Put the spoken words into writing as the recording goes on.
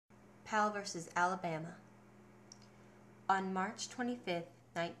Powell versus Alabama. On March 25,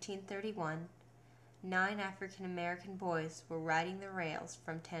 1931, 9 African-American boys were riding the rails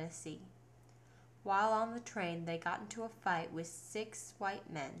from Tennessee. While on the train, they got into a fight with 6 white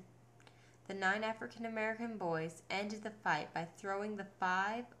men. The 9 African-American boys ended the fight by throwing the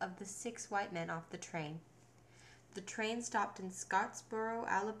 5 of the 6 white men off the train. The train stopped in Scottsboro,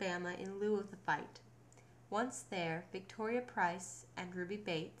 Alabama in lieu of the fight. Once there, Victoria Price and Ruby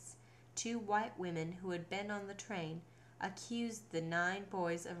Bates, 2 white women who had been on the train, accused the 9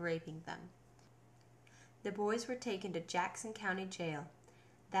 boys of raping them. The boys were taken to Jackson County Jail.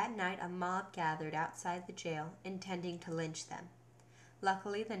 That night a mob gathered outside the jail, intending to lynch them.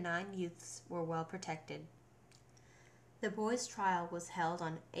 Luckily, the 9 youths were well protected. The boys' trial was held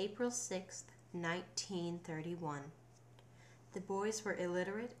on April 6, 1931. The boys were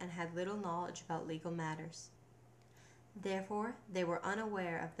illiterate and had little knowledge about legal matters. Therefore, they were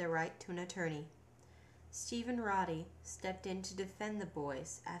unaware of their right to an attorney. Stephen Roddy stepped in to defend the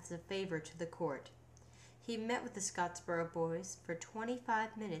boys as a favor to the court. He met with the Scottsboro boys for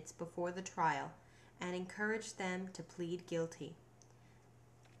 25 minutes before the trial and encouraged them to plead guilty.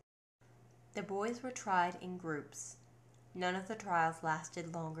 The boys were tried in groups. None of the trials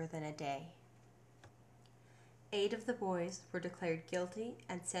lasted longer than a day. 8 of the boys were declared guilty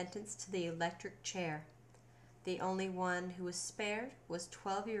and sentenced to the electric chair. The only one who was spared was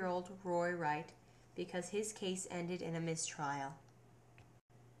 12-year-old Roy Wright, because his case ended in a mistrial.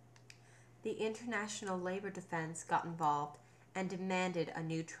 The International Labor Defense got involved and demanded a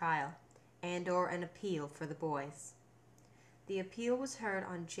new trial and/or an appeal for the boys. The appeal was heard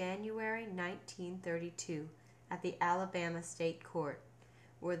on January 1932 at the Alabama State Court,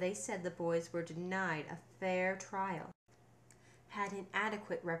 where they said the boys were denied a fair trial, had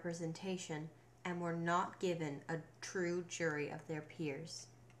inadequate representation, and were not given a true jury of their peers.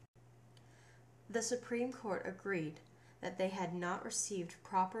 The Supreme Court agreed that they had not received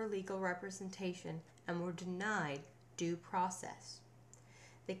proper legal representation and were denied due process.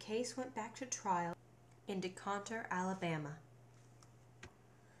 The case went back to trial in Decatur, Alabama.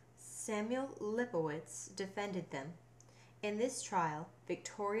 Samuel Lipowitz defended them. In this trial,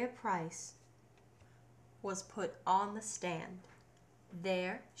 Victoria Price was put on the stand.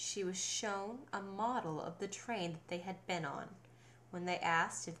 There, she was shown a model of the train that they had been on. When they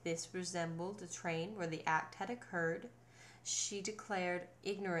asked if this resembled a train where the act had occurred, she declared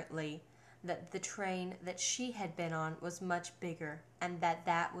ignorantly that the train that she had been on was much bigger and that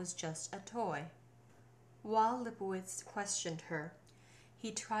that was just a toy. While Lipowitz questioned her,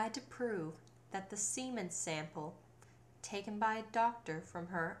 he tried to prove that the semen sample taken by a doctor from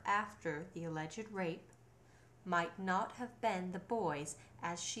her after the alleged rape might not have been the boys,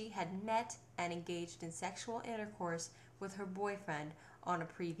 as she had met and engaged in sexual intercourse with her boyfriend on a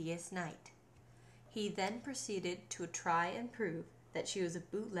previous night. He then proceeded to try and prove that she was a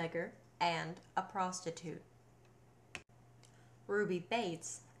bootlegger and a prostitute. Ruby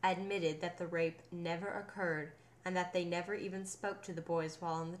Bates admitted that the rape never occurred and that they never even spoke to the boys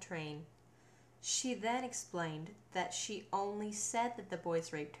while on the train. She then explained that she only said that the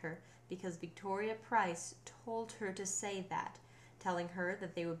boys raped her because Victoria Price told her to say that, telling her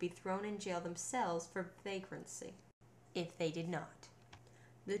that they would be thrown in jail themselves for vagrancy if they did not.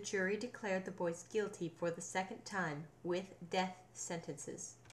 The jury declared the boys guilty for the second time with death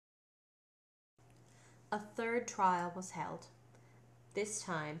sentences. A third trial was held. This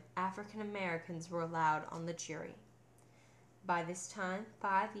time, African Americans were allowed on the jury. By this time,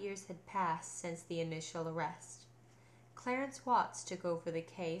 5 years had passed since the initial arrest. Clarence Watts took over the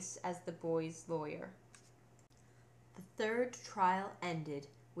case as the boys' lawyer. The third trial ended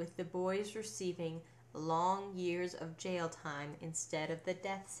with the boys receiving long years of jail time instead of the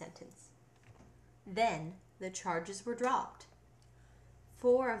death sentence. Then the charges were dropped.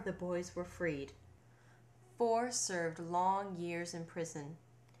 4 of the boys were freed. 4 served long years in prison,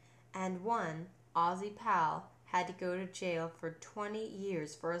 and 1, Ozzie Powell, had to go to jail for 20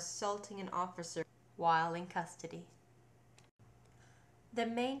 years for assaulting an officer while in custody. The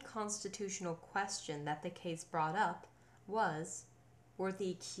main constitutional question that the case brought up was, were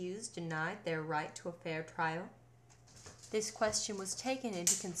the accused denied their right to a fair trial? This question was taken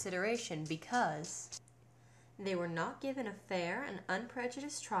into consideration because they were not given a fair and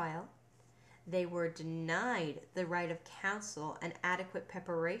unprejudiced trial, they were denied the right of counsel and adequate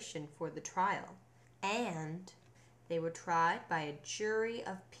preparation for the trial, and they were tried by a jury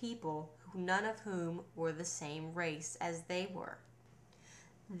of people none of whom were the same race as they were.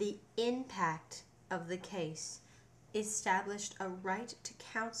 The impact of the case established a right to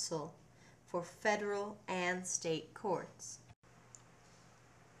counsel for federal and state courts.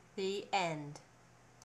 The end.